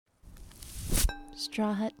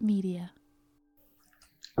Straw Hut Media.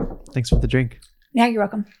 Thanks for the drink. Yeah, you're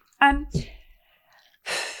welcome.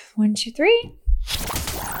 1, 2, 3.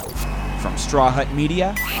 From Straw Hut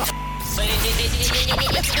Media,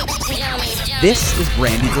 this is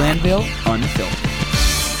Brandy Glanville Unfiltered.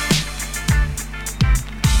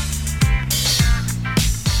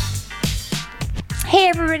 Hey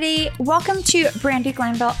everybody, welcome to Brandy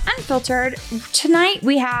Glanville Unfiltered. Today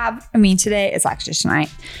it's actually tonight.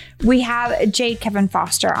 We have Jade Kevin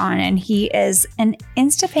Foster on, and he is an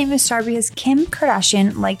Insta-famous star because Kim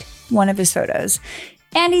Kardashian liked one of his photos.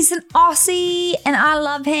 And he's an Aussie, and I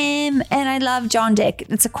love him, and I love John Dick.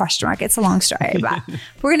 It's a question mark. It's a long story, but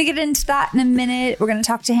we're going to get into that in a minute. We're going to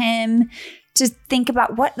talk to him to think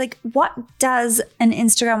about what does an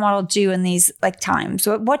Instagram model do in these times?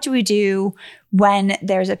 So what do we do when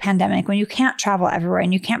there's a pandemic, when you can't travel everywhere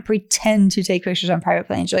and you can't pretend to take pictures on private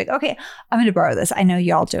planes? You're like, okay, I'm going to borrow this. I know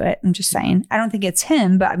y'all do it. I'm just saying. I don't think it's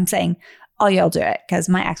him, but I'm saying all y'all do it because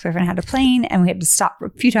my ex-boyfriend had a plane and we had to stop a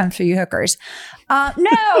few times for you hookers. No,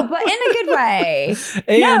 but in a good way.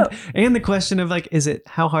 And the question of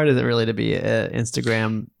how hard is it really to be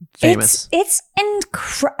Instagram famous?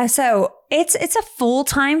 So it's a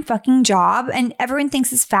full-time fucking job, and everyone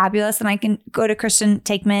thinks it's fabulous. And I can go to Kristen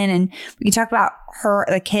Takeman and we can talk about her,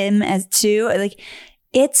 him as too.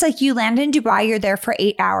 It's like you land in Dubai, you're there for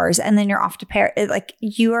 8 hours, and then you're off to Paris.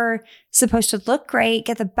 You are supposed to look great,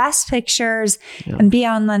 get the best pictures, and be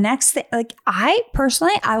on the next thing. I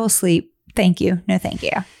will sleep. Thank you. No, thank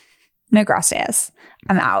you. No gracias.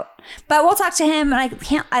 I'm out. But we'll talk to him, and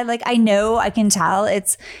I know I can tell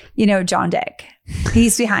it's, John Dick.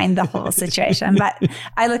 He's behind the whole situation, but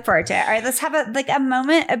I look forward to it. All right, let's have a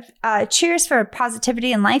moment of cheers for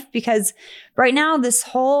positivity in life, because right now this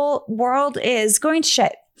whole world is going to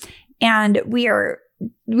shit, and we are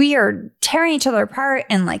tearing each other apart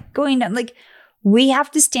and going down. We have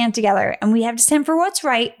to stand together, and we have to stand for what's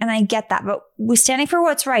right. And I get that, but we're standing for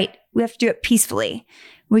what's right. We have to do it peacefully.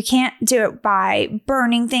 We can't do it by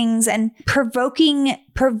burning things and provoking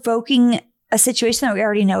a situation that we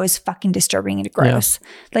already know is fucking disturbing and gross.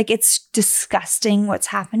 Yeah. It's disgusting what's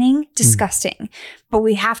happening. Disgusting. But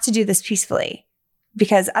we have to do this peacefully,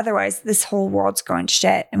 because otherwise this whole world's going to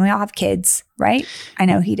shit. And we all have kids, right? I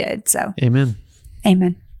know he did. So Amen.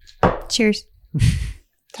 Cheers.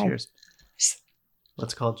 Cheers.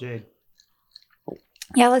 Let's call Jade.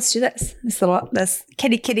 Yeah, let's do this. This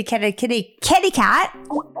kitty cat.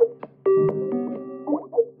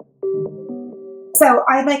 So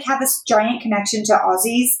I have this giant connection to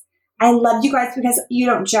Aussies. I love you guys because you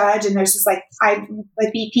don't judge, and there's just I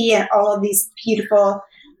BP and all of these beautiful,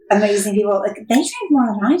 amazing people. They drink more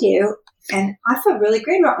than I do, and I feel really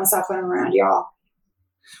great about myself when I'm around y'all.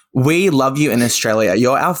 We love you in Australia.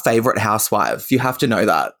 You're our favorite housewife. You have to know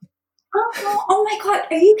that. Oh my God.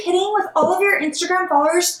 Are you kidding? With all of your Instagram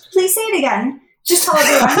followers, please say it again. Just tell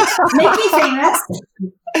everyone. Make me famous.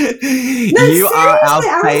 No, you are our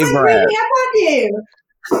favorite. I was reading up on you.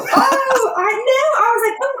 Oh, I know. I was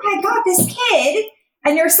oh my God, this kid.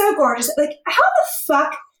 And you're so gorgeous. How the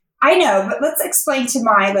fuck? I know, but let's explain to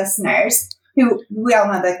my listeners, who we all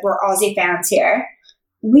know we're Aussie fans here.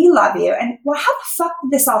 We love you. And how the fuck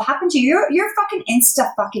did this all happen to you? You're fucking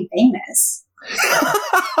Insta fucking famous.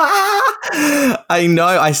 I know.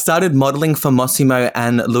 I started modeling for Mossimo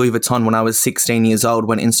and Louis Vuitton when I was 16 years old,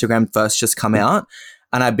 when Instagram first just come out.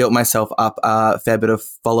 And I built myself up a fair bit of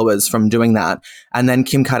followers from doing that. And then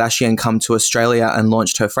Kim Kardashian come to Australia and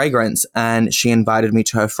launched her fragrance. And she invited me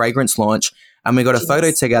to her fragrance launch. And we got a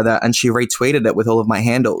photo together, and she retweeted it with all of my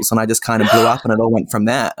handles. And I just kind of blew up, and it all went from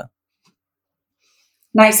there.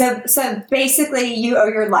 Nice. So basically you owe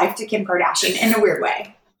your life to Kim Kardashian in a weird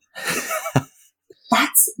way.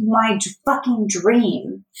 That's my fucking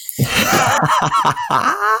dream.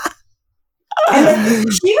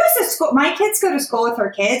 And she goes to school. My kids go to school with her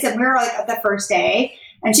kids, and we were at the first day,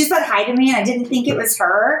 and she said hi to me, and I didn't think it was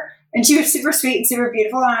her, and she was super sweet and super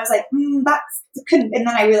beautiful, and I was that's could. And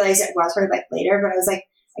then I realized it was her later, but I was I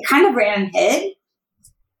kind of ran and hid.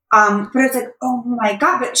 But it's oh my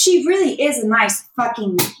God, but she really is a nice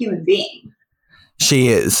fucking human being. She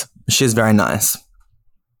is. She's very nice.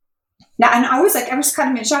 Yeah, and I was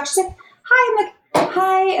kind of in shock. She's hi. I'm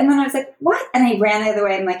hi. And then I was what? And I ran the other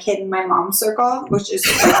way and hid in my mom's circle, which is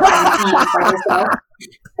for herself.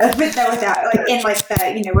 But in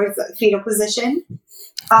the, where's the fetal position.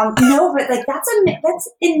 No, but that's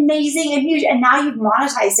amazing and huge. And now you've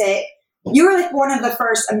monetized it. You were one of the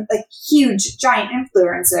first huge giant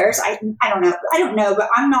influencers. I don't know, but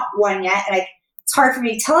I'm not one yet. And it's hard for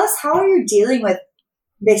me. Tell us, how are you dealing with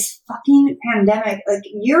this fucking pandemic?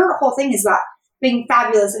 Your whole thing is about being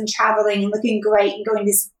fabulous and traveling and looking great and going to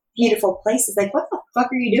these beautiful places. Like, what the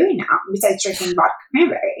fuck are you doing now besides drinking vodka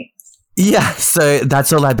cranberry? Yeah, so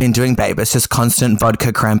that's all I've been doing, babe. It's just constant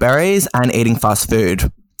vodka cranberries and eating fast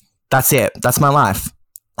food. That's it. That's my life.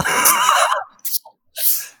 Oh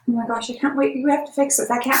my gosh, I can't wait. You have to fix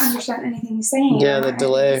this. I can't understand anything you're saying. Yeah, the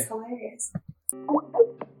delay. It's hilarious.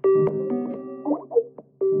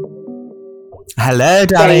 Hello,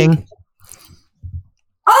 darling.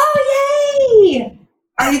 Oh, yay!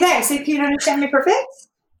 Are you there? So you can understand me perfect?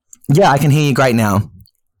 Yeah, I can hear you great now.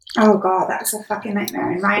 Oh God, that was a fucking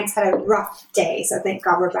nightmare. And Ryan's had a rough day, so thank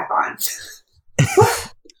God we're back on.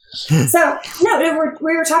 So no,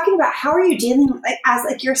 we were talking about how are you dealing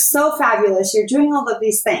as you're so fabulous, you're doing all of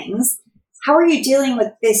these things. How are you dealing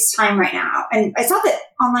with this time right now? And I saw that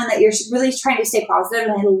online that you're really trying to stay positive,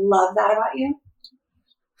 and I love that about you.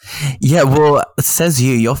 Yeah, well, it says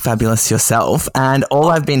you're fabulous yourself, and all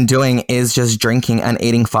I've been doing is just drinking and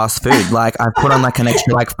eating fast food. Like, I've put on like an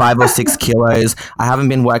extra like 5 or 6 kilos. I haven't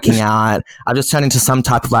been working out. I've just turned into some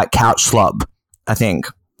type of like couch slob, I think.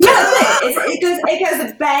 Yeah, it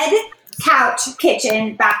goes bed, couch,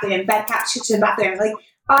 kitchen, bathroom, bed, couch, kitchen, bathroom. Like,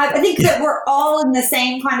 I think that we're all in the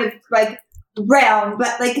same kind of like realm,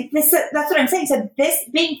 but like this, that's what I'm saying. So this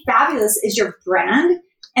being fabulous is your brand,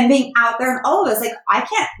 and being out there, and all of us, like, I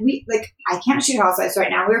can't shoot housewives right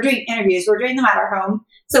now. We're doing interviews. We're doing them at our home.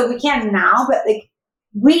 So we can now, but like,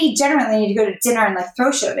 we generally need to go to dinner and like throw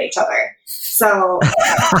shit at each other. So,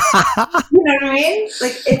 you know what I mean?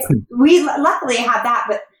 Like, we luckily have that,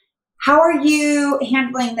 but how are you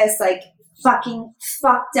handling this like fucking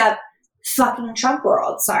fucked up fucking Trump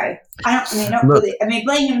world? Sorry. I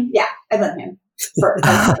blame him. Yeah, I blame him for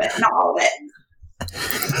some of it, not all of it.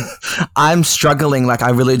 I'm struggling. Like,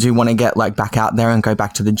 I really do want to get like back out there and go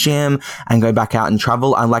back to the gym and go back out and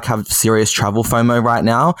travel. I like have serious travel FOMO right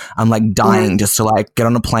now. I'm like dying just to like get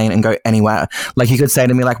on a plane and go anywhere. Like, you could say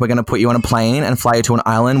to me like, we're going to put you on a plane and fly you to an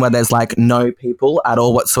island where there's like no people at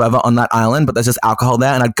all whatsoever on that island, but there's just alcohol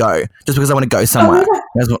there, and I'd go just because I want to go somewhere. Can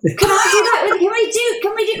I do that?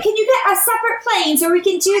 Can you get a separate plane so we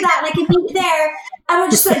can do that? Like, and meet there. And we'll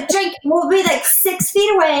just like drink. We'll be like 6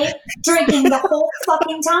 feet away, drinking the whole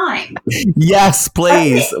fucking time. Yes,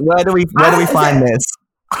 please. Where do we find this?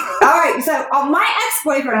 All right. So my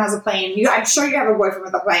ex-boyfriend has a plane. I'm sure you have a boyfriend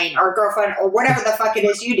with a plane, or a girlfriend, or whatever the fuck it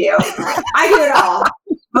is you do. I do it all,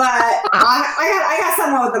 but I got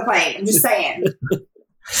someone with a plane. I'm just saying.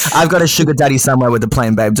 I've got a sugar daddy somewhere with the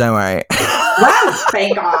plane, babe. Don't worry. Well,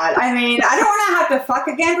 thank God. I mean, I don't want to have to fuck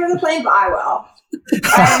again for the plane, but I will.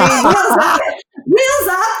 I mean, wheels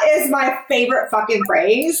up is my favorite fucking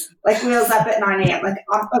phrase. Like, wheels up at 9 a.m. Like,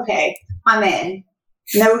 okay, I'm in.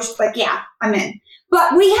 No, like, yeah, I'm in.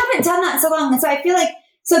 But we haven't done that in so long. And so I feel like,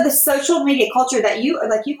 so the social media culture that you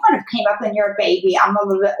kind of came up when you're a baby. I'm a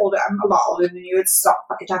little bit older. I'm a lot older than you. It's stop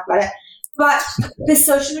fucking talk about it. But the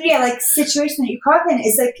social media, like, situation that you come up in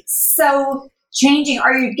is, like, so changing.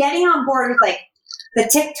 Are you getting on board with, like, the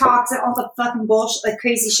TikToks and all the fucking bullshit, like,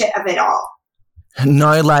 crazy shit of it all?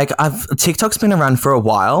 No, like, TikTok's been around for a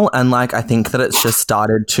while, and like, I think that it's just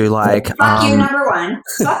started to like. Fuck you, number one.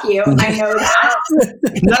 Fuck you. I know that.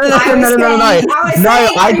 No.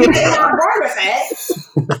 I didn't get on board with it.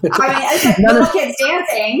 I mean, it's like little kids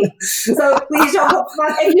dancing. So please don't.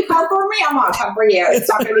 If you come for me, I'm gonna come for you. It's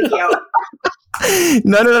not gonna be cute.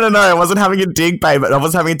 No. I wasn't having a dig, babe. I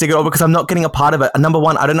wasn't having a dig at all because I'm not getting a part of it. Number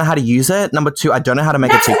one, I don't know how to use it. Number two, I don't know how to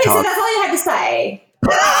make a TikTok. So that's all you had to say.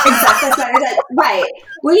 Exactly. That's what I said. Right.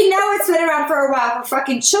 We know it's been around for a while for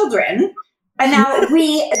fucking children, and now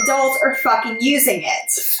we adults are fucking using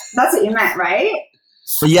it. That's what you meant, right?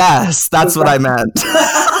 Yes, that's what I meant.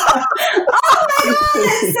 Oh my God,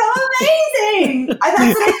 that's so amazing.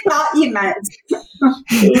 That's what I thought you meant.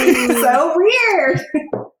 So weird.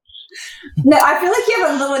 No, I feel like you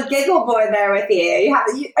have a little giggle boy there with you.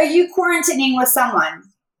 Are you quarantining with someone?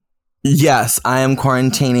 Yes, I am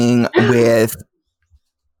quarantining with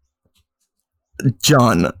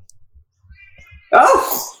John.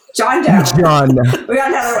 Oh, John Doe. John. We got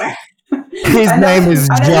another one. His name is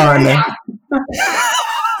John.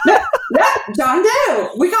 No, John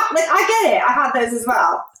Doe. We got, like, I get it. I have those as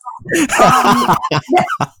well.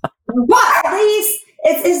 But at least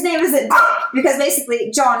his name isn't Dick, because basically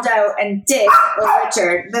John Doe and Dick or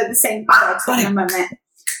Richard, they're the same products in a moment.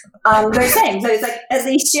 They're the same. So it's like, at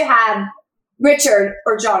least you have Richard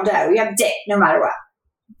or John Doe. You have Dick no matter what.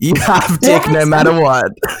 You have Dick no matter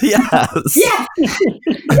what. Yes. Yeah.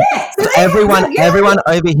 So everyone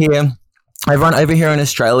over here, Everyone over here in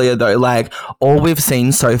Australia, though, like, all we've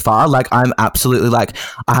seen so far, like, I'm absolutely, like,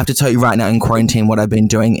 I have to tell you right now in quarantine what I've been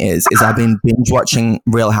doing is I've been binge watching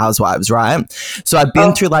Real Housewives, right? So I've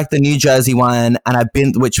been through, like, the New Jersey one, and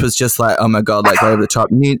which was just like, oh my God, like, over the top.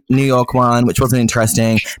 New York one, which wasn't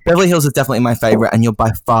interesting. Beverly Hills is definitely my favorite, and you're by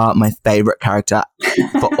far my favorite character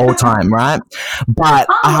for all time, right? But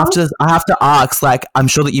I have to ask, like, I'm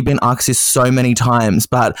sure that you've been asked this so many times,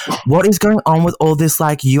 but what is going on with all this,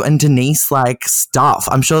 like, you and Denise, like, stuff?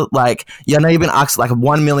 I'm sure, like, I know you've been asked like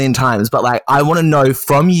 1 million times, but like, I want to know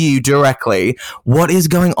from you directly, what is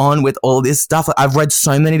going on with all this stuff? Like, I've read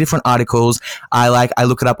so many different articles. I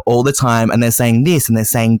look it up all the time, and they're saying this and they're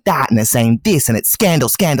saying that and they're saying this, and it's scandal,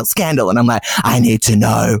 and I'm like, I need to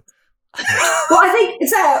know. Well, I think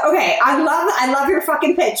so. Okay, I love your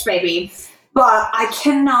fucking pitch, baby, but I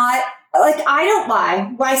cannot, like, I don't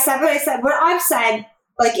lie. What I said, what I've said,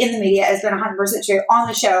 like, in the media has been 100% true on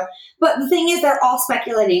the show. But the thing is, they're all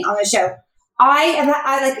speculating on the show. I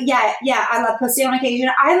love pussy on occasion.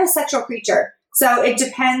 I'm a sexual creature. So it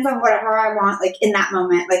depends on whatever I want, like, in that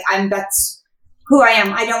moment. Like, that's who I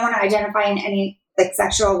am. I don't want to identify in any, like,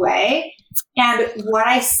 sexual way. And what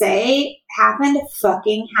I say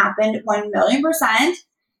fucking happened 1,000,000%.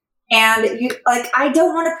 And I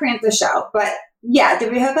don't want to preempt the show, but yeah,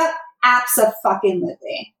 did we hook up?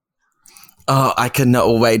 Abso-fucking-lutely. Oh, I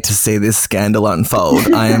cannot wait to see this scandal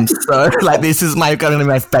unfold. I am so, like, this is going to be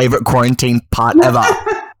my favorite quarantine part ever.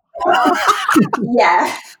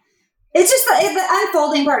 Yeah. It's just the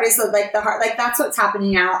unfolding part is like the heart. Like, that's what's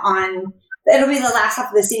happening now it'll be the last half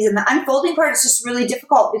of the season. The unfolding part is just really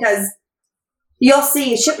difficult because you'll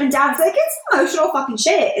see shipment down. It's like, it's emotional fucking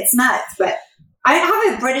shit. It's nuts. But I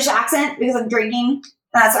have a British accent because I'm drinking.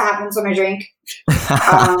 And that's what happens when I drink.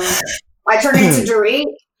 I turn into Dorit.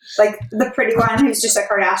 Like, the pretty one who's just a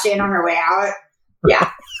Kardashian on her way out.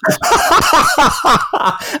 Yeah.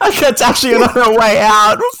 That's actually on her way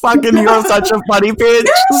out. Fucking, you're such a funny bitch.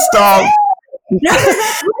 Stop. No,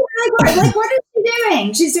 that's like, what is she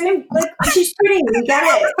doing? She's doing, like, she's pretty. We get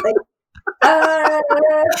it. Like,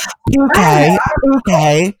 okay. Yeah,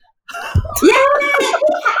 okay.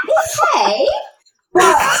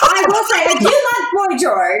 Well, I will say, I do love Boy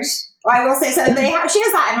George. I will say, so she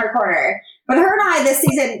has that in her corner. But her and I this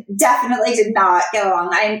season definitely did not get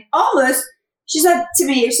along. She said to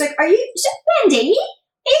me, she's like, Wendy, are you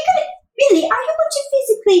going to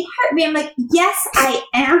physically hurt me? I'm like, yes, I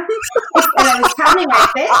am. And I was counting my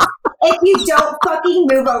fists. If you don't fucking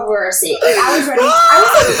move over a seat. Like, I was ready. I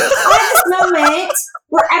had this moment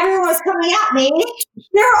where everyone was coming at me.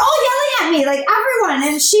 They were all yelling at me, like, everyone.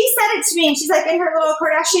 And she said it to me, and she's like in her little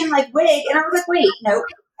Kardashian, like, wig. And I was like, wait, nope.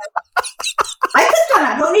 I put on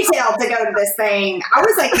a ponytail to go to this thing. I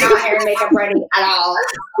was like not hair and makeup ready at all.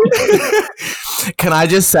 Can I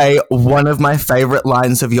just say one of my favorite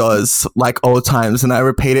lines of yours, like, all times, and I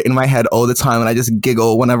repeat it in my head all the time, and I just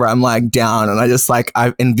giggle whenever I'm like down, and I just like,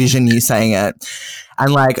 I envision you saying it.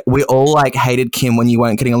 And like, we all like hated Kim when you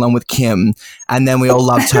weren't getting along with Kim, and then we all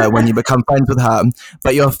loved her when you become friends with her.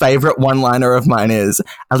 But your favorite one-liner of mine is,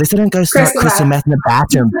 at least I don't go snort crystal meth in the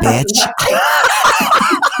bathroom, bitch.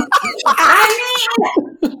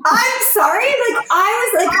 I'm sorry. Like, I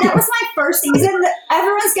was like, that was my first season.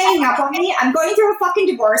 Everyone's ganging up on me. I'm going through a fucking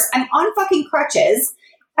divorce. I'm on fucking crutches.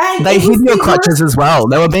 And they hid your crutches as well.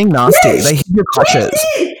 They were being nasty. They hid your crutches.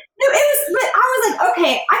 No, but I was like,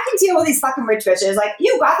 okay, I can deal with these fucking rich bitches. Like,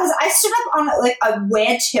 you got this. I stood up on like a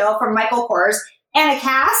wedge hill from Michael Kors and a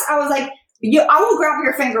cast. I was like, I will grab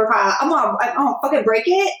your finger, Kyle. I'm gonna fucking break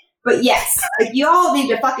it. But yes, like, you all need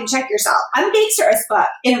to fucking check yourself. I'm gangster as fuck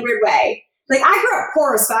in a weird way. Like, I grew up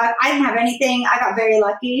poor as fuck. I didn't have anything. I got very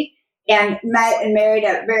lucky and met and married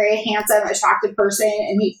a very handsome, attractive person,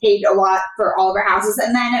 and he paid a lot for all of our houses.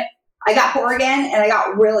 And then I got poor again, and I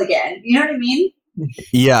got real again. You know what I mean?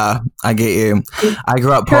 Yeah, I get you. I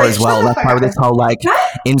grew up poor as well. That's why this whole like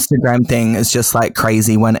Instagram thing is just like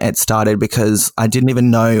crazy when it started, because I didn't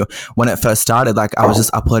even know when it first started. Like, I was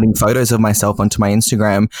just uploading photos of myself onto my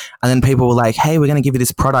Instagram, and then people were like, hey, we're going to give you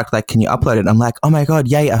this product. Like, can you upload it? And I'm like, oh my God,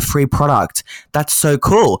 yay, a free product. That's so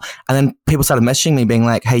cool. And then people started messaging me being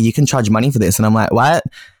like, hey, you can charge money for this. And I'm like, what?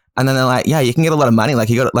 And then they're like, yeah, you can get a lot of money. Like,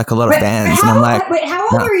 you got like a lot of fans. And I'm like, wait, how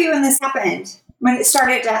old were you when this happened? When it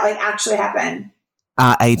started to like actually happen?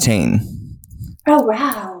 18. Oh,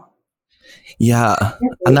 wow. Yeah.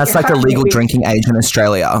 And that's like a legal drinking age in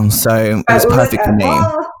Australia. So it was perfect for me.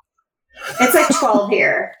 Well, it's like 12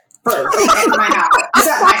 here for my house. It's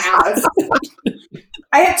at my house.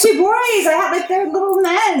 I have 2 boys. I have like, they're little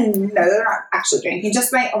men. No, they're not actually drinking.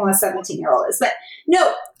 Just my almost 17-year-old is. But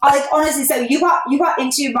no, like, honestly, so you got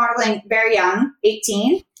into modeling very young,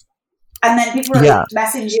 18? and then people would like,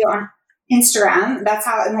 message you on Instagram. That's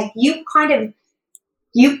how, and like you kind of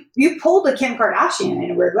you pulled a Kim Kardashian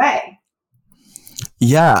in a weird way.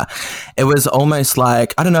 Yeah, it was almost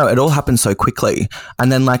like, I don't know, it all happened so quickly.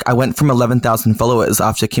 And then like I went from 11,000 followers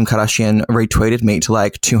after Kim Kardashian retweeted me to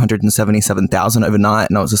like 277,000 overnight.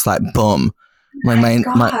 And I was just like, boom. My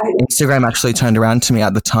Instagram actually turned around to me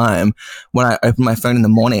at the time when I opened my phone in the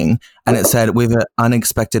morning and it said, with an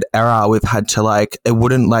unexpected error, we've had to like, it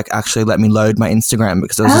wouldn't like actually let me load my Instagram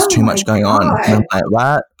because there was just too much going on. And I'm like,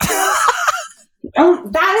 what? Oh,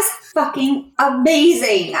 that is fucking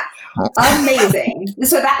amazing. Amazing.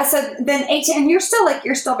 So then 18, and you're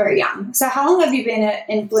still very young. So how long have you been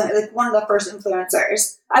like one of the first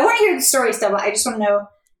influencers? I want to hear the story still, but I just want to know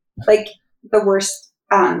like the worst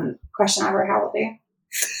question ever. How old are you?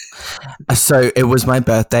 So it was my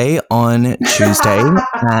birthday on Tuesday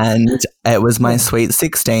and it was my sweet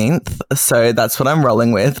 16th. So that's what I'm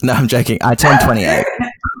rolling with. No, I'm joking. I turned 28.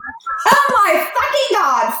 Oh my fucking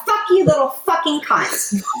God. Fuck you, little fucking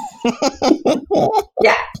cunt.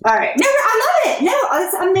 Yeah. All right. No, I love it. No,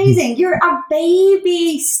 it's amazing. You're a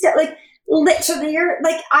baby. Like, literally, you're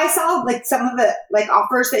like, I saw like some of the like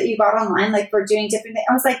offers that you got online, like for doing different things.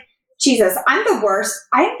 I was like, Jesus, I'm the worst.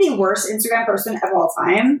 I am the worst Instagram person of all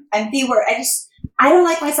time. I'm the worst. I don't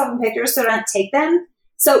like myself in pictures, so I don't take them.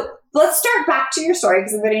 So let's start back to your story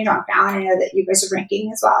because I'm getting drunk now and I know that you guys are drinking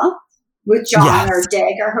as well with John or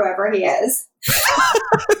Dick or whoever he is.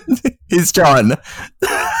 He's John.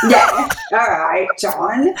 Yeah. All right,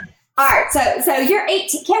 John. All right. So you're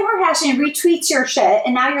 18. Kim Kardashian retweets your shit,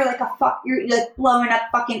 and now you're like you're like blowing up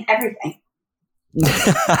fucking everything.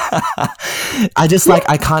 I just like,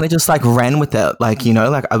 I kind of just like ran with it. Like, you know,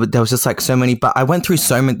 like there was just like so many, but I went through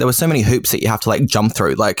there were so many hoops that you have to like jump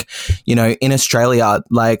through. Like, you know, in Australia,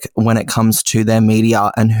 like when it comes to their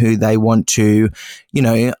media and who they want to, you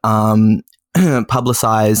know,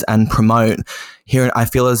 publicize and promote here, I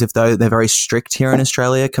feel as if though they're very strict here in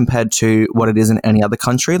Australia compared to what it is in any other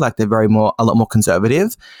country. Like they're a lot more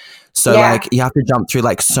conservative. So like you have to jump through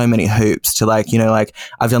like so many hoops to like, you know, like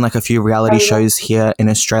I've done like a few reality shows here in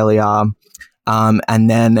Australia. And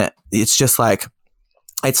then it's just like,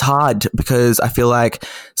 it's hard because I feel like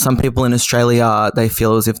some people in Australia, they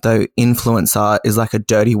feel as if though influencer is like a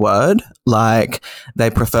dirty word. Like they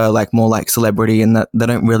prefer like more like celebrity and that they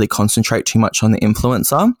don't really concentrate too much on the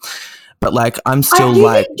influencer. But like, I'm still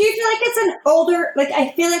like... Do you feel like it's an older... Like,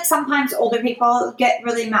 I feel like sometimes older people get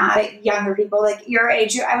really mad at younger people. Like, your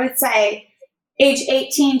age, I would say, age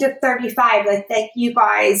 18 to 35, like you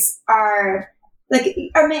guys are... Like,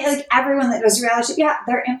 I mean, like, everyone that does reality, yeah,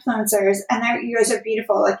 they're influencers, and you guys are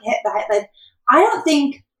beautiful, like, hit the highlight.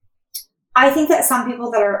 I think that some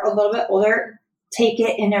people that are a little bit older take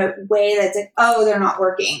it in a way that's like, oh, they're not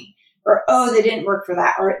working, or, oh, they didn't work for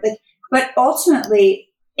that, or, like, but ultimately...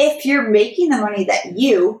 If you're making the money that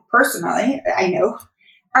you personally, I know,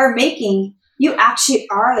 are making, you actually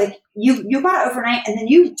are like, you got it overnight and then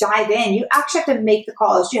you dive in. You actually have to make the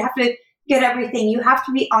calls. You have to get everything. You have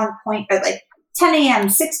to be on point at like 10 a.m.,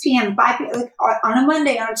 6 p.m., 5 p.m., like on a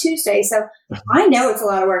Monday, on a Tuesday. So I know it's a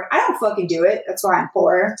lot of work. I don't fucking do it. That's why I'm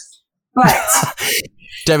poor. But...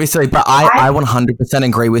 Don't be silly, but I 100%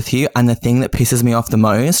 agree with you. And the thing that pisses me off the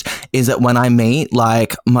most is that when I meet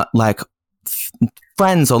like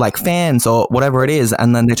friends or like fans or whatever it is,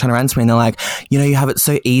 and then they turn around to me and they're like, you know, you have it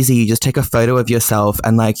so easy, you just take a photo of yourself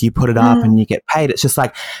and like you put it up and you get paid. It's just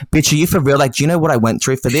like, bitch, are you for real? Like, do you know what I went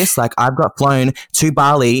through for this? Like, I've got flown to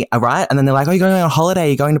Bali, right? And then they're like, oh, you're going on holiday,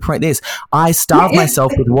 you're going to promote this. I starve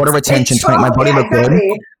myself with water retention to make my body look good.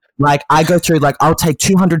 Like, I go through, like, I'll take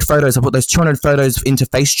 200 photos. I'll put those 200 photos into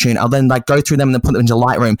Facetune. I'll then, like, go through them and then put them into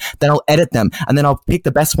Lightroom. Then I'll edit them. And then I'll pick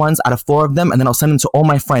the best ones out of 4 of them. And then I'll send them to all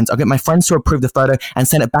my friends. I'll get my friends to approve the photo and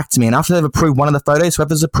send it back to me. And after they've approved one of the photos,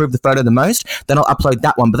 whoever's approved the photo the most, then I'll upload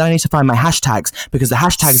that one. But then I need to find my hashtags because the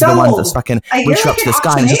hashtags are the ones that's fucking reach up to the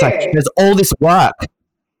sky. And it's just like, there's all this work.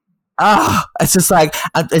 It's just like,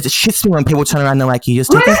 it shits me when people turn around and they're like, you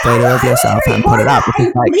just take a photo of yourself and put it up.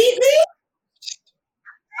 It's like,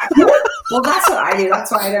 well, that's what I do.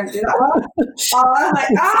 That's why I don't do that. I'm like,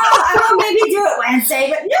 I'll maybe do it Wednesday.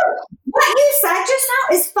 But no, what you said just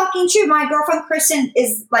now is fucking true. My girlfriend, Kristen,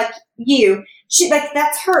 is like you. She, like,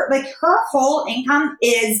 that's her, like, her whole income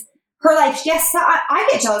is her life. Yes, I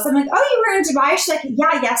get jealous. I'm like, oh, you were in Dubai? She's like,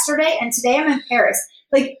 yeah, yesterday. And today I'm in Paris.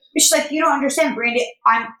 Like, she's like, you don't understand, Brandy.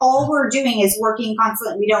 All we're doing is working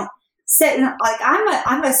constantly. We don't sit in, like,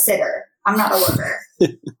 I'm a sitter. I'm not a worker.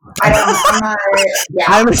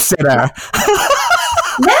 I'm a sitter.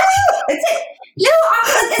 No, it's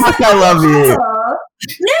I love you. No,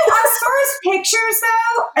 as far as pictures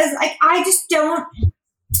though, as like I just don't.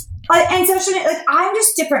 And social media, like, I'm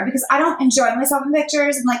just different because I don't enjoy myself in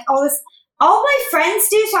pictures and like all this. All my friends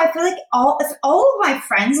do, so I feel like if all of my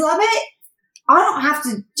friends love it, I don't have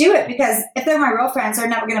to do it because if they're my real friends, they're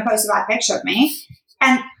never going to post a bad picture of me.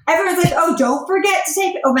 And everyone's like, "Oh, don't forget to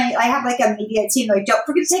take." I have like a media team. Like, don't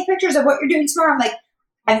forget to take pictures of what you're doing tomorrow. I'm like,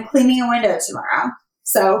 I'm cleaning a window tomorrow,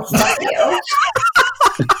 so fuck you.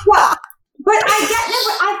 Well, but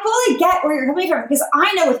I fully get where you're coming from because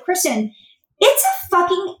I know with Kristen, it's a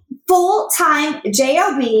fucking full-time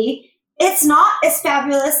job. It's not as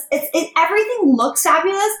fabulous. Everything looks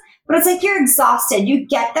fabulous, but it's like you're exhausted. You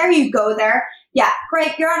get there, you go there. Yeah,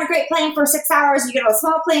 great. You're on a great plane for 6 hours. You get on a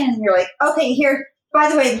small plane and you're like, okay, here, by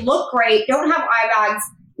the way, look great. Don't have eye bags.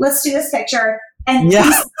 Let's do this picture. And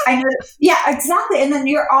I know, exactly. And then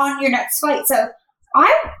you're on your next flight. So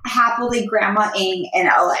I'm happily grandma-ing in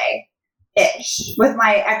LA-ish with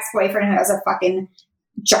my ex-boyfriend who has a fucking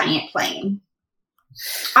giant plane.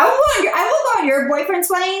 I will go on your boyfriend's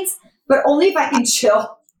planes, but only if I can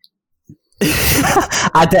chill.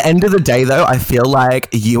 At the end of the day, though, I feel like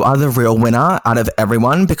you are the real winner out of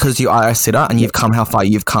everyone because you are a sitter and you've come how far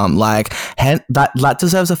you've come. Like, that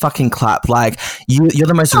deserves a fucking clap. Like, you're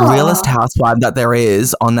the most realist housewife that there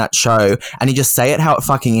is on that show, and you just say it how it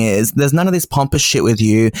fucking is. There's none of this pompous shit with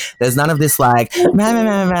you. There's none of this like,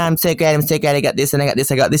 I'm so great, I got this, and I got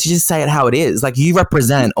this, I got this. You just say it how it is. Like, you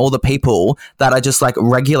represent all the people that are just like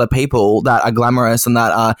regular people that are glamorous and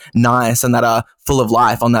that are nice and that are full of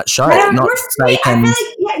life on that show. Not fake. I feel like,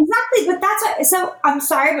 yeah, exactly. But that's what, so I'm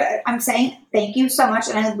sorry, but I'm saying thank you so much,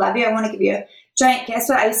 and I love you. I want to give you a giant kiss.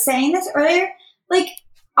 But I was saying this earlier. Like,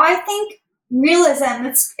 I think realism,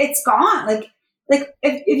 it's gone. Like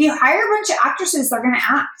if you hire a bunch of actresses, they're gonna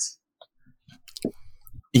act.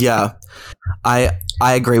 Yeah, I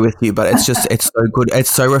agree with you, but it's just it's so good. It's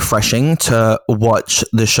so refreshing to watch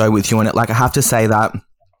the show with you on it. Like, I have to say that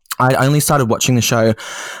I only started watching the show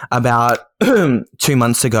about 2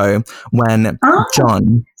 months ago when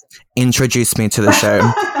John introduced me to the show.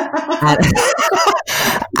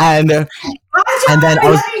 and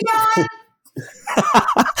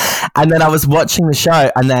then I was watching the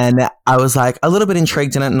show, and then I was like a little bit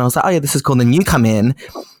intrigued in it, and I was like, oh yeah, this is cool. And then you come in,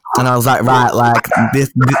 and I was like, right, like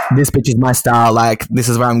this bitch is my style. Like, this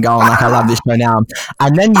is where I'm going. Like, I love this show now.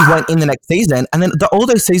 And then you went in the next season, and then all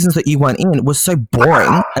those seasons that you went in was so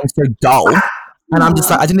boring and so dull. And I'm just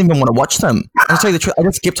like, I didn't even want to watch them. I'll tell you the truth, I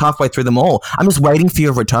just skipped halfway through them all. I'm just waiting for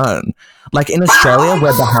your return. Like, in Australia,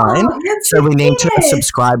 we're behind, so we need to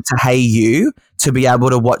subscribe to Hey You to be able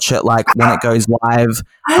to watch it like when it goes live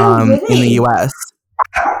in the US.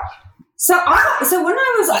 So when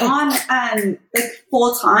I was on like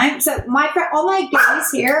full time, so all my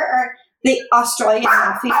gays here are the Australian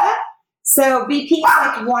mafia. So BP is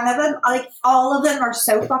like one of them. Like, all of them are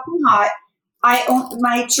so fucking hot.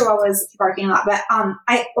 My chihuahua's barking a lot, but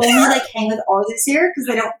I only like hang with Aussies here because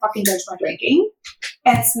they don't fucking judge my drinking,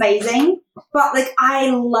 and it's amazing. But like,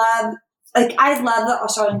 I love the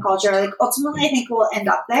Australian culture. Like, ultimately, I think we'll end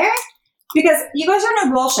up there. Because you guys are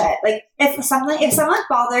no bullshit. Like, if someone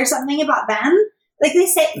bothers something about them, like they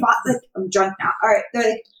say, like, I'm drunk now. All right,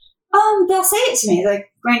 they're like, they'll say it to me. They're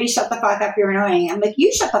like, Brandy, shut the fuck up. You're annoying. I'm like,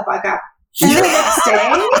 you shut the fuck up. And then the next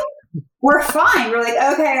day, we're fine. We're like,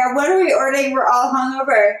 okay, what are we ordering? We're all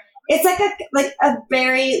hungover. It's like a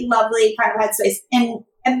very lovely kind of headspace. In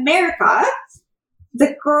America,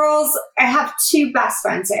 the girls, I have 2 best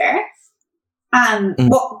friends here.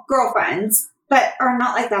 Well, girlfriends. But are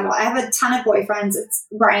not like that at all. I have a ton of boyfriends.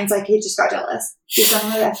 Brian's like, he just got jealous. He's one of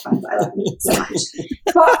my best friends. I love him so much.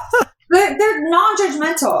 But they're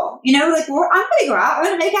non-judgmental. You know, like, I'm going to go out. I'm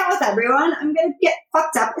going to make out with everyone. I'm going to get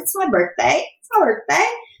fucked up. It's my birthday.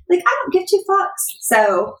 Like, I don't give 2 fucks.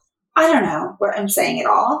 So I don't know what I'm saying at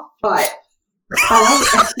all, but I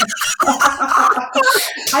love you.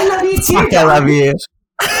 I love you too, I love you.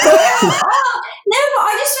 No,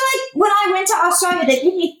 I just feel like when I went to Australia, they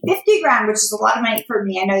gave me $50,000, which is a lot of money for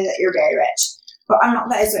me. I know that you're very rich, but I'm not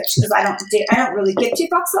that as rich because I don't really give 2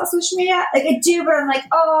 fucks about social media. Like, I do, but I'm like,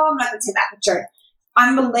 oh, I'm not going to take that picture.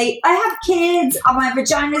 I'm late. I have kids. My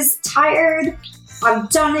vagina's tired. I've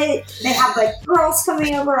done it. They have like girls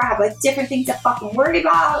coming over. I have like different things to fucking worry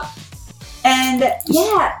about. And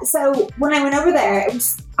yeah, so when I went over there, it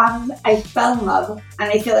was I fell in love, and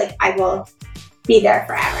I feel like I will be there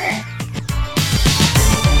forever.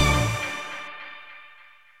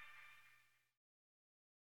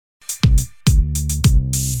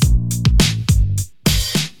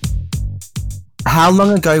 How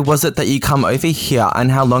long ago was it that you come over here,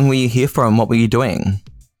 and how long were you here for, and what were you doing?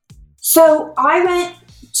 So I went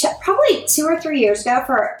probably 2 or 3 years ago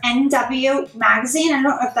for NW magazine. I don't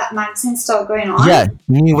know if that magazine's still going on. Yeah,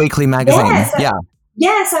 New Weekly magazine.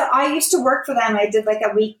 Yeah. So I used to work for them. I did like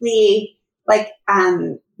a weekly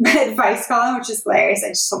advice column, which is hilarious. I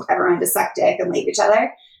just told everyone to suck dick and leave each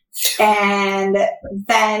other. And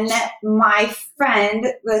then my friend,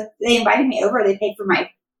 they invited me over. They paid for my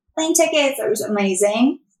plane tickets. It was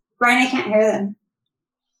amazing. Brian, I can't hear them.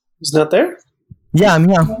 He's not there? Yeah, I'm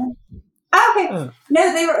here. Oh, okay. Oh.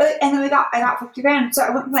 No, they were, and then I got $50,000. So I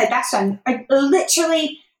went with my best friend. I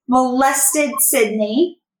literally molested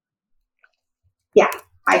Sydney. Yeah,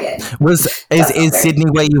 I did. Is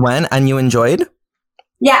Sydney where you went and you enjoyed?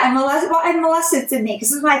 Yeah, I molested Sydney because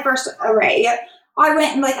this was my first array. I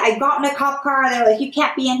went and I got in a cop car. They were like, "You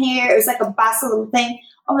can't be in here." It was like a bus, a little thing.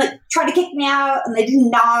 I'm like, trying to kick me out, and they did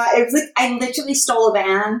not. It was like I literally stole a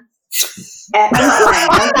van.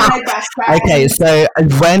 My best friend. Okay, so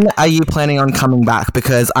when are you planning on coming back?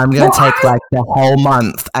 Because I'm going to take the whole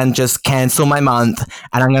month and just cancel my month,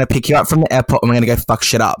 and I'm going to pick you up from the airport, and we're going to go fuck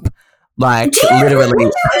shit up. Literally. We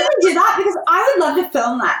should do that because I would love to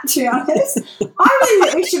film that, to be honest. I really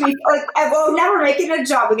think we should be we'll never make it a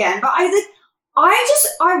job again. But I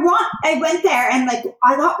went there and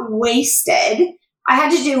I got wasted. I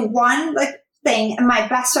had to do one thing, and my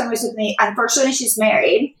best friend was with me. Unfortunately, she's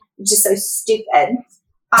married, which is so stupid.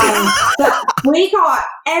 But we got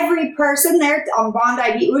every person there on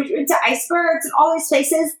Bondi Beach. We went to icebergs and all these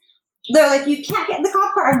places. They're like, "You can't get in the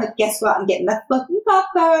cop car." I'm like, "Guess what? I'm getting the fucking cop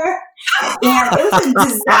car." And it was a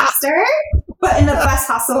disaster, but in the best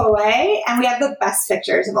possible way. And we have the best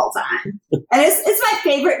pictures of all time. And it's my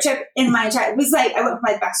favorite trip in my entire. It was I went with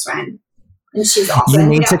my best friend, and she's awesome. You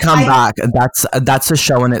need to come back. That's a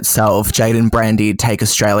show in itself. Jade and Brandy take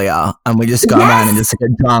Australia, and we just go around and just get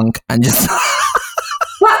drunk and just.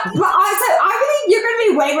 But I think you're going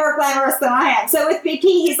to be way more glamorous than I am. So with BP,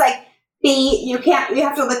 he's like, "B, you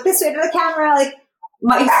have to look this way to the camera."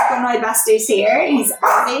 One of my besties here. He's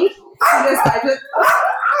Aussie.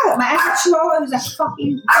 My actual chihuahua was a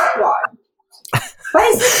fucking dog. But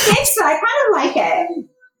he's big, so I kind of like it.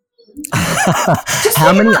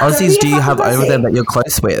 How many Aussies do you have over there that you're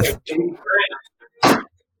close with?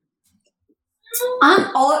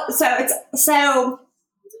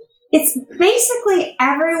 It's basically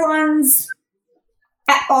everyone's.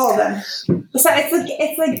 All of them. So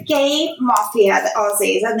it's like gay mafia, the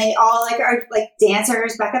Aussies, and they all are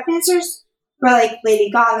dancers, backup dancers for Lady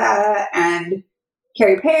Gaga and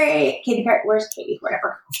Katy Perry. Where's Katy?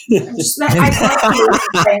 Whatever.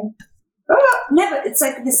 No, but it's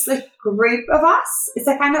this group of us. It's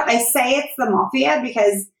I say it's the mafia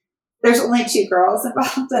because there's only 2 girls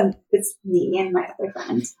involved, and it's me and my other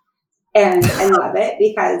friend, and I love it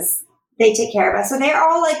because they take care of us. So they're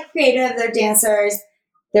all creative. They're dancers.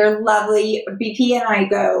 They're lovely. BP and I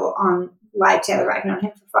go on live Taylor. I've known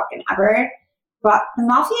him for fucking ever. But the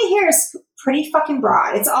mafia here is pretty fucking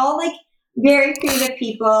broad. It's all very creative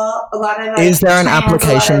people. A lot of Is there an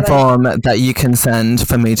application form that you can send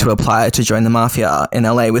for me to apply to join the mafia in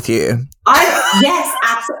LA with you? Yes,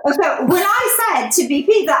 absolutely. So when I said to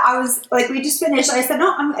BP that I was we just finished, I said,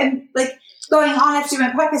 "No, I'm going on after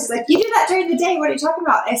my podcast." He's like, "You do that during the day. What are you talking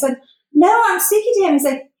about?" I said, "No, I'm speaking to him." He's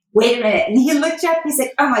like, "Wait a minute." And he looked up, he's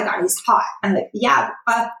like, "Oh my God, he's hot." I'm like, "Yeah,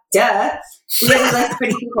 duh. We really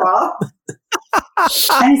pretty cool."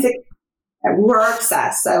 And he's like, "We're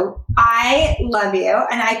obsessed." So I love you.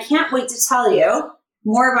 And I can't wait to tell you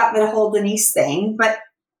more about the whole Denise thing. But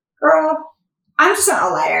girl, I'm just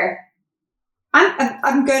not a liar.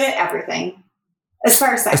 I'm good at everything. As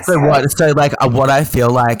far as sex goes. What I feel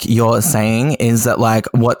like you're saying is that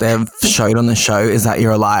what they've showed on the show is that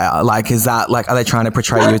you're a liar. Is that are they trying to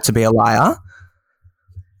portray you to be a liar?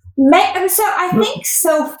 So I think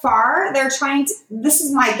so far they're trying to. This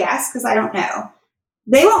is my guess because I don't know.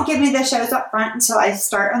 They won't give me the shows up front until I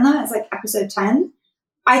start on them. It's episode 10.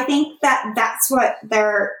 I think that's what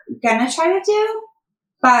they're gonna try to do,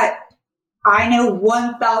 but I know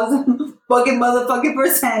 1,000 fucking motherfucking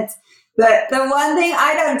 % that the one thing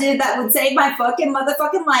I don't do that would save my fucking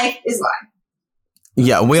motherfucking life is lie.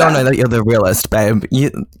 Yeah, we all know that you're the realist, babe.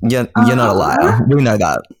 You're not a liar. We know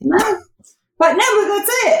that. No. But that's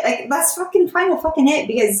it. That's fucking final fucking it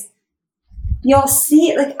because you'll see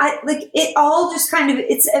it. It all just kind of,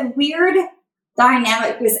 it's a weird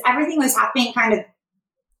dynamic because everything was happening kind of,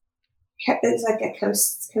 it was a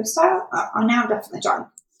co-style. Oh, now I'm definitely drunk.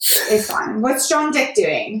 It's fine. What's John Dick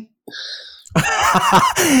doing?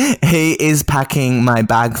 He is packing my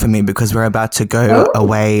bag for me because we're about to go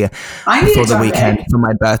away for the weekend for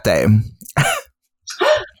my birthday.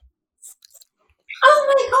 Oh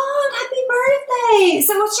my God, happy birthday.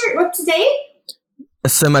 So what's the date?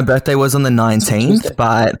 So my birthday was on the 19th, Tuesday.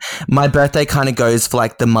 but my birthday kind of goes for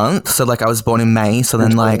like the month. So like I was born in May. So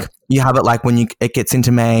then like you have it like when it gets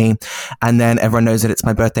into May, and then everyone knows that it's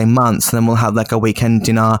my birthday month. So then we'll have like a weekend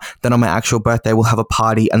dinner. Then on my actual birthday, we'll have a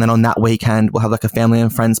party. And then on that weekend, we'll have like a family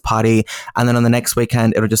and friends party. And then on the next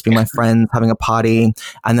weekend, it'll just be my friends having a party.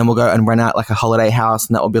 And then we'll go and rent out like a holiday house.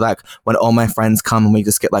 And that will be like when all my friends come and we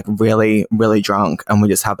just get like really, really drunk and we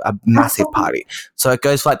just have a massive party. So it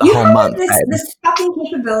goes for like the You whole have month. this fucking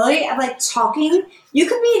capability of like talking. You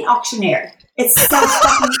could be an auctioneer. It's so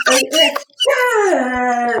fucking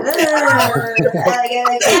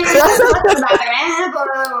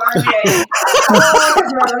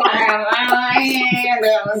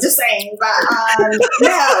I'm just saying, but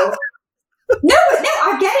no,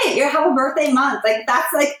 I get it. You have a birthday month. Like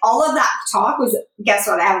that's like all of that talk was. Guess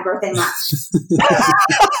what? I have a birthday month,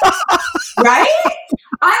 right?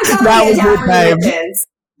 I'm going to down for bitches.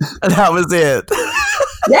 That was it.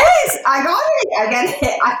 Yes, I got it.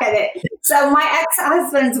 I get it. So my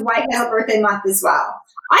ex-husband's wife has a birthday month as well.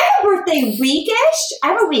 I have a birthday weekish. I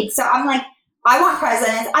have a week. So I'm like, I want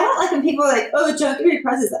presents. I don't like when people are like, oh, don't give me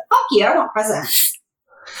presents. Fuck you. I want presents.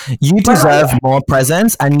 You deserve more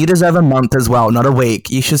presents, and you deserve a month as well, not a week.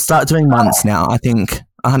 You should start doing months now, I think.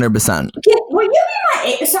 100%. Will you be my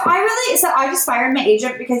agent? So I just fired my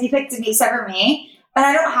agent because he picked Denise over me. And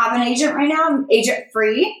I don't have an agent right now. I'm agent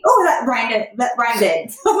free. Oh, that rhymed.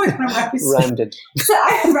 Oh my God, Rhymed. So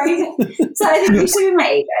I think you should be my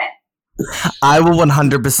agent. I will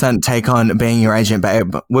 100% take on being your agent,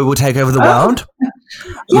 babe. We will take over the world.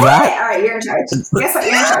 Yeah. Right? All right, you're in charge. Guess what?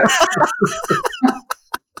 You're in charge.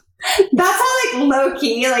 That's how like low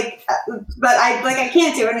key, like, but I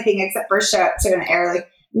can't do anything except for show up to an air like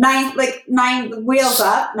 9 wheels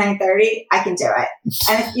up 9:30. I can do it,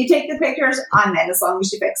 and if you take the pictures, I'm in as long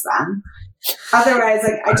as you fix them. Otherwise,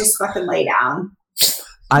 like I just fucking lay down.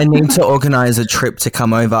 I need to organize a trip to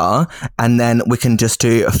come over, and then we can just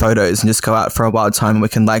do photos and just go out for a wild time, and we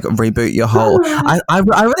can like reboot your whole. I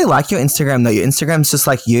really like your Instagram though. Your Instagram's just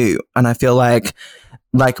like you, and I feel like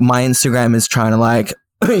my Instagram is trying to like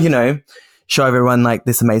show everyone like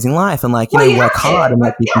this amazing life and like work hard and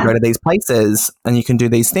like you can go to these places and you can do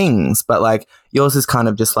these things, but like yours is kind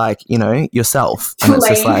of just like yourself, and it's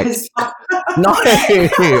just like no,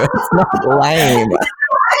 it's not lame.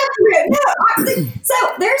 So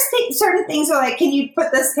there's certain things where like, can we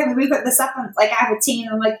put this up? And like, I have a team.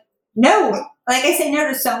 I'm like, no, like I say no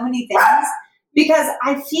to so many things because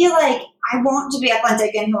I feel like I want to be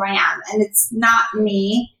authentic in who I am, and it's not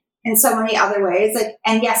me in so many other ways. Like,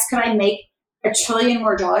 and yes, could I make $1 trillion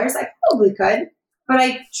more dollars? I probably could, but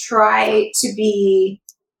I try to be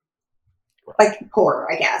like poor,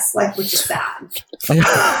 I guess, like, which is sad. Like,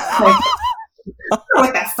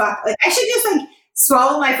 what the fuck? Like, I should just like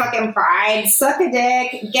swallow my fucking pride, suck a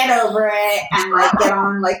dick, get over it, and like get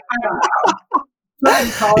on. Like, I don't know.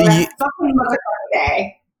 Let's call it fucking motherfucking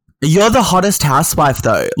day. You're the hottest housewife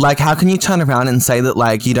though. Like, how can you turn around and say that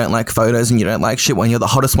like you don't like photos and you don't like shit when you're the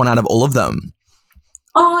hottest one out of all of them?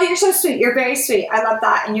 Oh, you're so sweet. You're very sweet. I love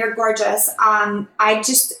that. And you're gorgeous. I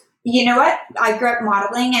just, you know what? I grew up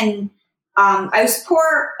modeling and I was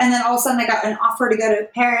poor. And then all of a sudden I got an offer to go to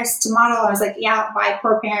Paris to model. I was like, yeah, bye,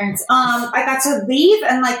 poor parents. I got to leave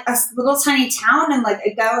and like a little tiny town and like I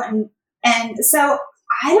go and so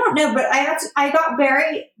I don't know, but I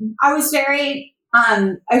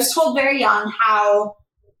was told very young how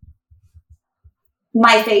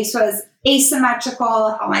my face was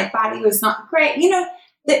asymmetrical, how my body was not great.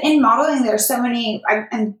 In modeling, there's so many,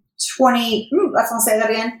 I'm 20, let's not say that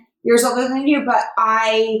again, years older than you, but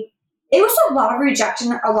it was a lot of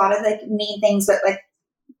rejection, a lot of like mean things, but like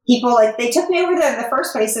people, like they took me over there in the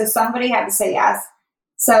first place, so somebody had to say yes.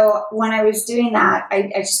 So when I was doing that,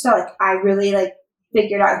 I just felt like I really like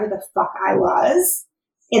figured out who the fuck I was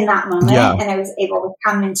in that moment. Yeah. And I was able to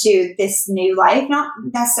come into this new life, not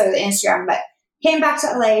necessarily Instagram, but came back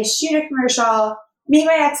to LA, shoot a commercial, meet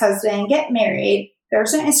my ex-husband, get married.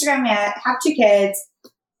 There's no Instagram yet, have 2 kids,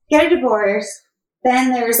 get a divorce.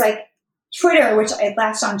 Then there's like Twitter, which I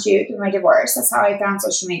latched onto through my divorce. That's how I found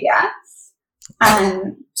social media.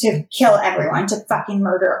 To kill everyone, to fucking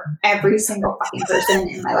murder every single fucking person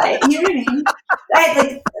in my life. You know what I mean? I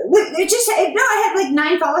had like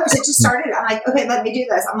 9 followers. It just started. I'm like, okay, let me do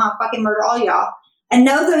this. I'm gonna fucking murder all y'all. And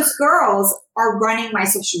no, those girls are running my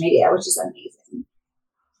social media, which is amazing.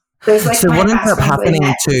 Like, so what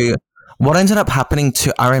ended up happening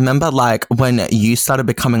to, I remember like when you started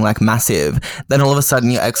becoming like massive, then all of a sudden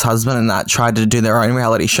your ex-husband and that tried to do their own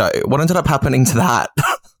reality show. What ended up happening to that?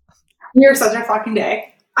 You're such a fucking dick.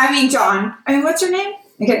 I mean, John. I mean, what's your name?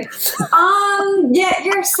 Okay. Yeah,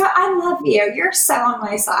 you're so. I love you. You're so on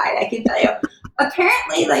my side. I can tell you.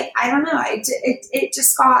 Apparently, like I don't know. It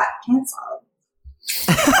just got canceled.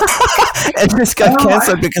 It just got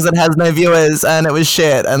cancelled because it has no viewers and it was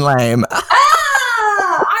shit and lame.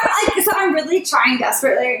 I'm really trying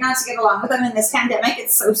desperately not to get along with him in this pandemic.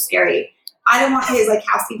 It's so scary. I don't want his like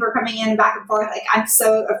housekeeper coming in back and forth. Like I'm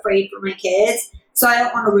so afraid for my kids. So I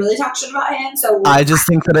don't want to really talk shit about him. So I just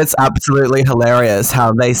think that it's absolutely hilarious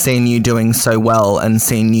how they seen you doing so well and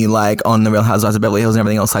seen you like on the Real Housewives of Beverly Hills and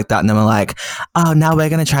everything else like that. And then we're like, oh, now we're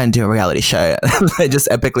going to try and do a reality show. They just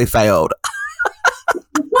epically failed.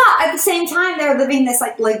 Well, at the same time, they're living this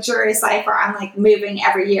like luxurious life where I'm like moving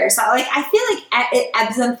every year. So like, I feel like it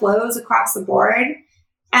ebbs and flows across the board.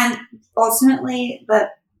 And ultimately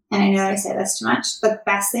and I know I say this too much, the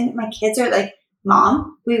best thing, my kids are like,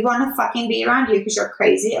 Mom, we want to fucking be around you because you're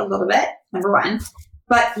crazy a little bit, number one.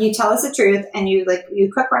 But you tell us the truth and you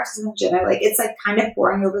cook breakfast and dinner. Like it's like kind of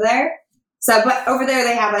boring over there. So, but over there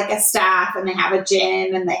they have like a staff and they have a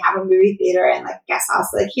gym and they have a movie theater and like guest house.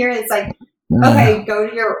 Like here it's like, okay, go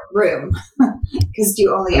to your room because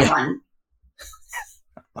you only get one.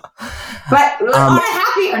 But on a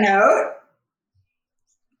happier note,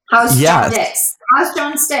 how's John Dix? How's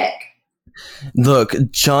John Stick? Look,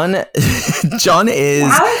 John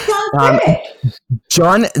is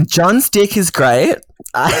John's dick is great.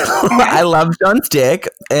 I love John's dick.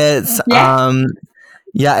 It's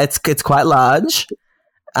it's quite large.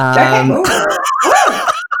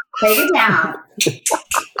 Take it down.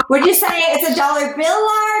 Would you say it's $1 bill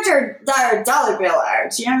large or $1 bill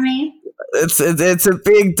large? You know what I mean? It's a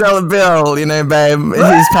big dollar bill, you know, babe.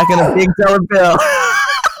 He's packing a big dollar bill.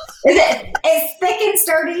 It's thick and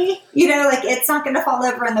sturdy, you know, like it's not going to fall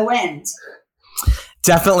over in the wind.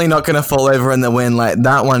 Definitely not going to fall over in the wind. Like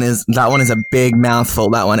that one is a big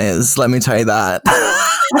mouthful. That one is. Let me tell you that.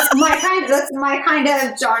 That's my kind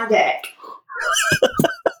of John Dick.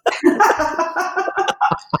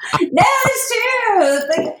 No, it's true.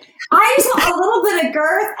 Like I just want a little bit of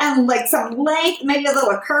girth and like some length, maybe a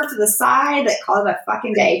little curve to the side. Like call it a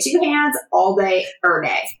fucking day. 2 hands all day, every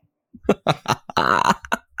day.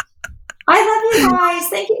 I love you guys.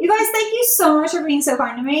 Thank you. You guys, thank you so much for being so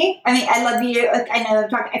kind to me. I mean, I love you. Like, I know I'm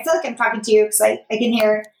talking. I feel like I'm talking to you because I can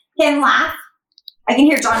hear him laugh. I can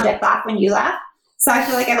hear John Dick laugh when you laugh. So I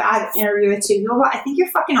feel like I've had an interview with 2 people. But I think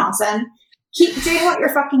you're fucking awesome. Keep doing what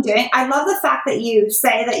you're fucking doing. I love the fact that you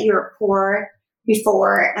say that you were poor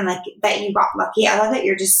before and like that you got lucky. I love that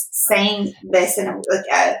you're just saying this in a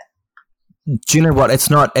Do you know what? It's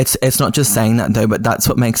not just saying that though, but that's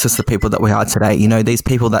what makes us the people that we are today. You know, these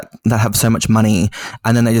people that have so much money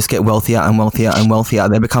and then they just get wealthier and wealthier and wealthier.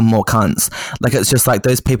 They become more cunts. Like it's just like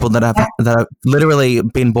those people that have literally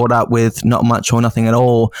been brought up with not much or nothing at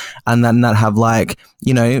all, and then that have like,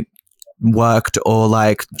 you know, worked or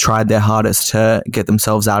like tried their hardest to get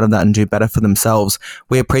themselves out of that and do better for themselves.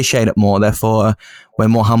 We appreciate it more. Therefore, we're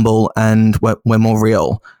more humble and we're more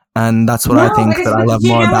real. And that's what I think that I love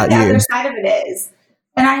more about you. The other side of it is,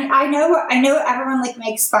 and I know everyone like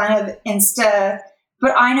makes fun of Insta,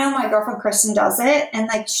 but I know my girlfriend Kristen does it, and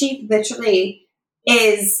like she literally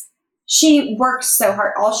she works so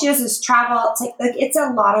hard. All she does is travel. It's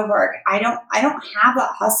a lot of work. I don't have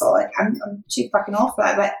that hustle. Like I'm too fucking old for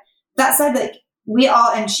that. But that said, like we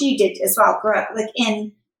all, and she did as well, grew up like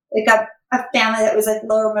in like a family that was like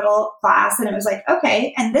lower middle class, and it was like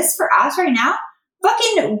okay, and this for us right now.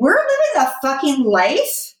 Fucking, we're living a fucking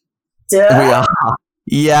life. Duh. We are.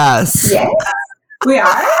 Yes. Yes, we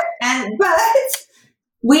are. But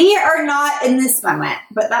we are not in this moment.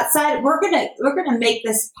 But that said, we're gonna make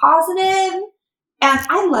this positive. And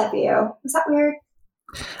I love you. Is that weird?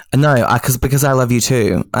 No, because I love you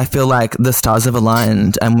too. I feel like the stars have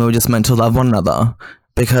aligned, and we were just meant to love one another.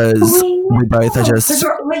 Because we both are just.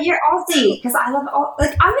 But you're Aussie. Because I love all.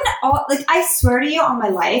 Like I'm like I swear to you on my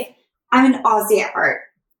life. I'm an Aussie at heart.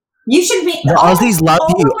 You should be. The Aussies love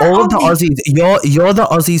you. All of the Aussies. You're the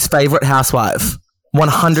Aussies' favorite housewife.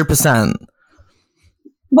 100%.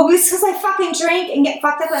 Well, it's because I fucking drink and get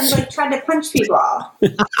fucked up and like try to punch people.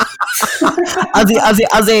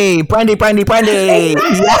 Aussie. Brandy.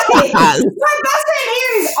 Exactly. Yes. My best friend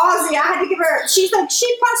here is Aussie. I had to give her. She punched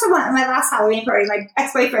someone at my last Halloween party. My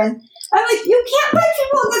ex-boyfriend. I'm like, you can't punch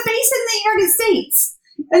people in the face in the United States.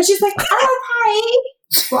 And she's like, oh, hi.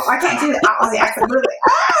 Well, I can't do the Aussie accent, really.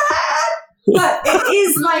 But it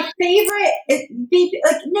is my favorite.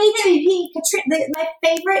 Like Nathan and Katrina. My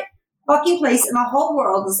favorite fucking place in the whole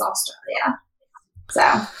world is Australia. So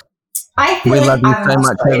I feel we like love you so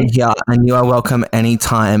much over here, and you are welcome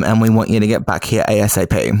anytime. And we want you to get back here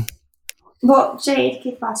ASAP. Well, Jade,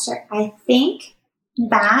 Kid Foster, I think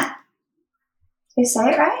That. Did I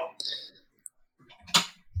say it right?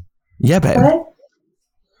 Yeah, babe. Hello?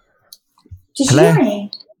 Did you Hello? hear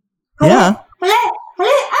me? Hello? Yeah. Hello?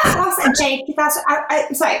 I said, Jade,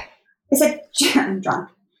 sorry. I said, I'm drunk.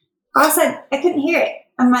 I said, I couldn't hear it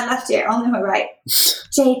on my left ear, only my right.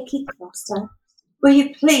 Jade, Keith Foster, will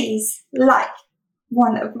you please like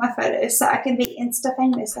one of my photos so I can be Insta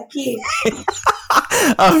famous like you?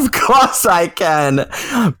 Of course I can.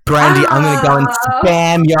 Brandy, I'm going to go and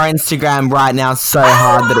spam your Instagram right now so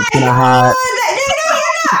hard that it's going to hurt. No.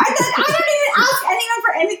 I don't even ask anyone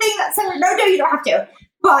for anything. No, you don't have to.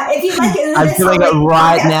 But if you like it, I'm doing it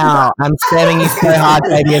right now. I'm spamming you so hard,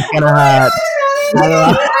 baby, it's going to hurt.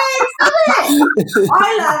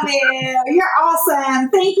 I love you. You're awesome.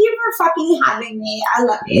 Thank you for fucking having me. I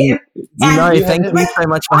love you. Thank you so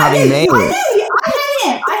much for having me. I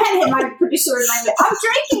had him. My producer reminded me. I'm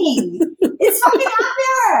drinking. It's fucking happy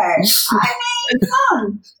hour.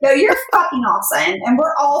 Fun. No, you're fucking awesome. And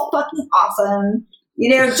we're all fucking awesome. You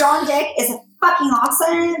know, John Dick is fucking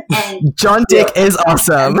awesome. And John Dick is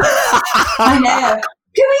awesome. I know.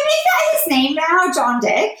 Can we make that his name now, John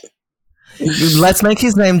Dick? Let's make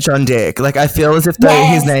his name John Dick. Like, I feel as if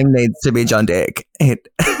his name needs to be John Dick. Yeah,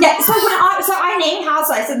 so I name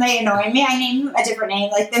housewives and they annoy me. I name a different name.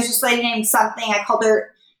 Like, there's this lady named something. I called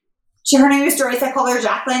her, her name was Joyce. I called her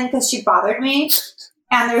Jacqueline because she bothered me.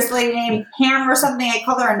 And there's a lady named Pam or something. I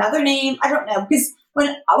called her another name. I don't know. Because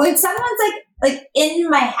when someone's like in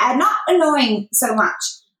my head, not annoying so much,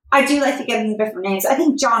 I do like to give them different names. I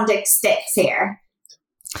think John Dick sticks here.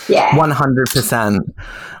 Yeah. 100%.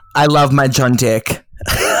 I love my John Dick.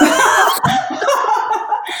 I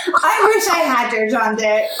wish I had your John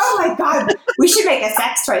Dick. Oh my God. We should make a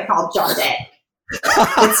sex toy called John Dick.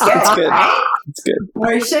 It's good, It's good. right? It's good.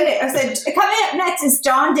 Or should it? I said, coming up next is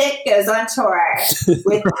John Dick Goes on Tour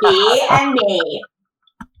with B and me.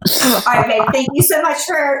 All right, babe. Thank you so much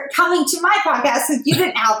for coming to my podcast. Because you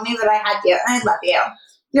didn't help me, but I had you. And I love you.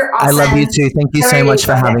 You're awesome. I love you too. Thank you so much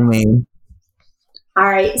for having me. All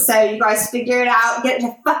right, so you guys figure it out, get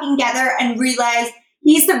it fucking together, and realize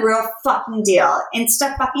he's the real fucking deal.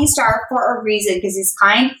 Insta fucking star for a reason, because he's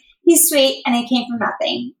kind, he's sweet, and he came from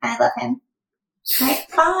nothing. I love him. All right,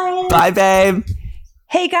 bye. Bye, babe.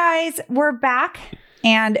 Hey guys, we're back,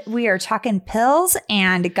 and we are talking pills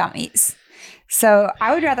and gummies. So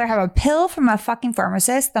I would rather have a pill from a fucking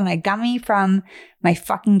pharmacist than a gummy from my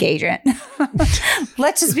fucking agent.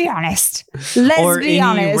 Let's just be honest. Or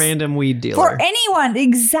any random weed dealer. For anyone,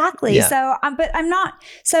 exactly. Yeah. So, but I'm not.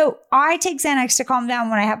 So I take Xanax to calm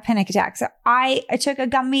down when I have panic attacks. So I took a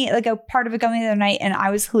gummy, like a part of a gummy the other night, and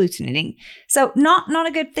I was hallucinating. So not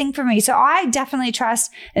a good thing for me. So I definitely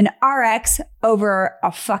trust an RX over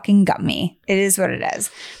a fucking gummy. It is what it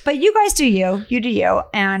is. But you guys do you. You do you.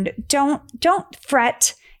 And don't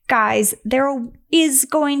fret, guys. There is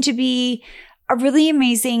going to be a really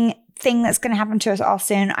amazing thing that's going to happen to us all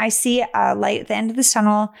soon. I see a light at the end of this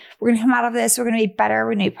tunnel. We're going to come out of this. We're going to be better.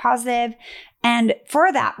 We're going to be positive. And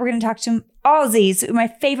for that, we're going to talk to Aussies, my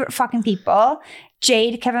favorite fucking people,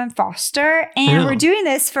 Jade, Kevin Foster. And we're doing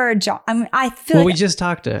this for John. I feel like we just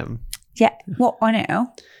talked to him. Yeah. Well, I know.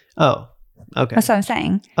 Oh, okay. That's what I'm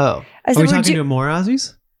saying. Oh. Are we talking to more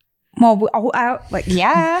Aussies? Well,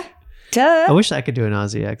 yeah. Duh. I wish I could do an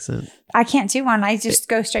Aussie accent. I can't do one. I just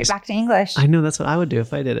go straight back to English. I know, that's what I would do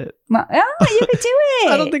if I did it. Well, you could do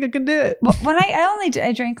it. I don't think I can do it. Well, when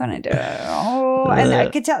I drink when I do it. Oh, and I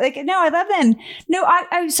could tell. No, I love them. No,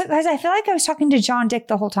 I feel like I was talking to John Dick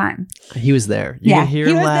the whole time. He was there. You could hear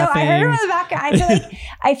him laughing. I heard him in the back.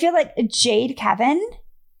 I feel like Jade, Kevin,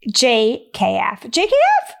 JKF.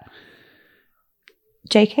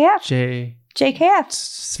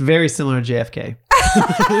 It's very similar to JFK.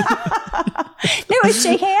 No, it's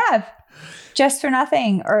JKF. Just for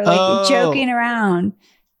nothing, or like joking around.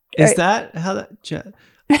 Is that how that?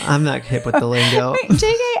 I'm not hip with the lingo. Wait,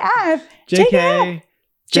 JKF. JK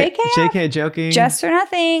joking. Just for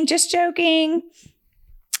nothing. Just joking.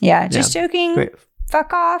 Yeah, just joking. Great.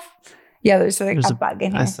 Fuck off. Yeah, there's like a bug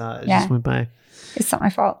in here. I saw it. It just went by. It's not my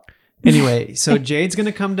fault. Anyway, so Jade's going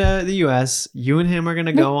to come to the US. You and him are going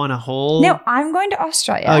to go on a whole... No, I'm going to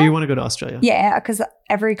Australia. Oh, you want to go to Australia? Yeah, because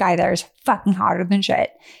every guy there is fucking hotter than shit.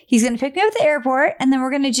 He's going to pick me up at the airport, and then we're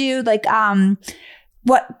going to do like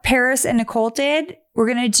what Paris and Nicole did.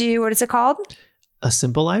 We're going to do, what is it called? A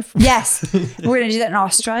Simple Life? Yes. We're going to do that in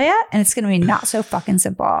Australia, and it's going to be not so fucking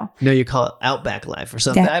simple. No, you call it Outback Life or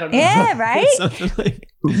something. Yeah. I don't know. Yeah, right? Something like...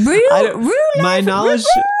 My knowledge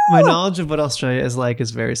of what Australia is like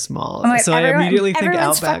is very small. Like, so I immediately think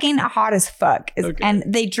everyone's Outback. Fucking hot as fuck. Okay. And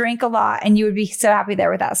they drink a lot, and you would be so happy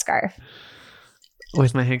there with that scarf.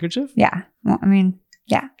 With my handkerchief? Yeah. Well, I mean,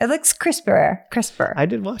 Yeah, it looks crisper. I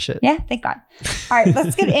did watch it. Yeah, thank God. All right,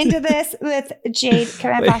 let's get into this with Jade.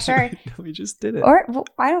 Can I flash her? We just did it. Or fucking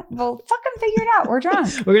figure it out. We're drunk.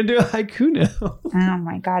 We're gonna do a haiku now. Oh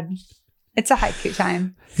my God, it's a haiku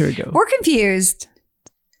time. Here we go. We're confused.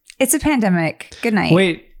 It's a pandemic. Good night.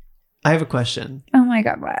 Wait, I have a question. Oh my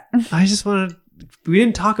God, what? I just wanted. We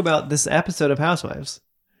didn't talk about this episode of Housewives,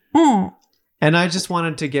 and I just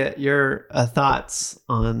wanted to get your thoughts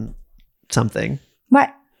on something.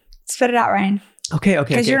 What? Spit it out, Ryan. Okay.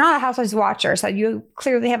 Because you're not a Housewives watcher, so you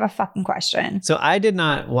clearly have a fucking question. So I did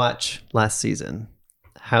not watch last season,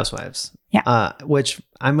 Housewives. Yeah. Which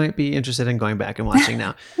I might be interested in going back and watching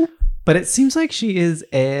now. But it seems like she is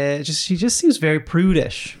she just seems very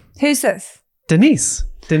prudish. Who's this? Denise.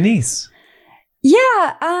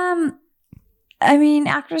 Yeah. I mean,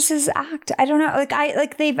 actresses act. I don't know.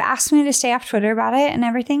 They've asked me to stay off Twitter about it and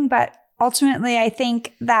everything, but ultimately, I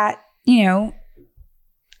think that here's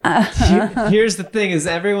the thing: is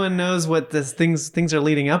everyone knows what things are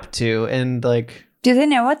leading up to, and like, do they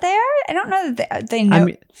know what they are? I don't know that they know. I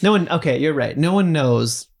mean, no one. Okay, you're right. No one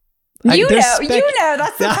knows. You know.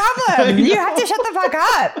 That's the problem. You have to shut the fuck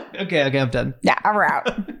up. Okay, I'm done. Yeah, we're out.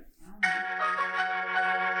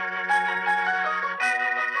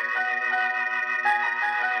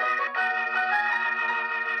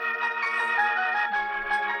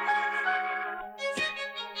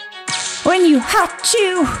 When you have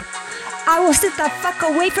to, I will sit the fuck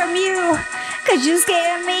away from you, cause you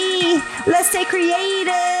scare me. Let's stay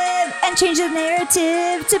creative and change the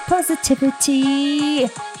narrative to positivity.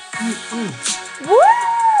 Woo!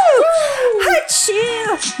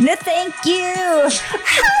 Achoo! No thank you.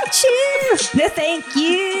 Achoo! No thank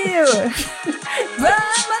you. Run,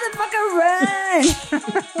 motherfucker, run.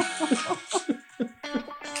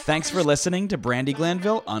 Thanks for listening to Brandy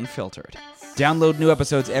Glanville Unfiltered. Download new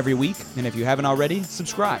episodes every week, and if you haven't already,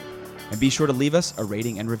 subscribe. And be sure to leave us a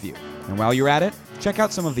rating and review. And while you're at it, check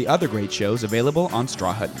out some of the other great shows available on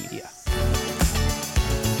Straw Hut Media.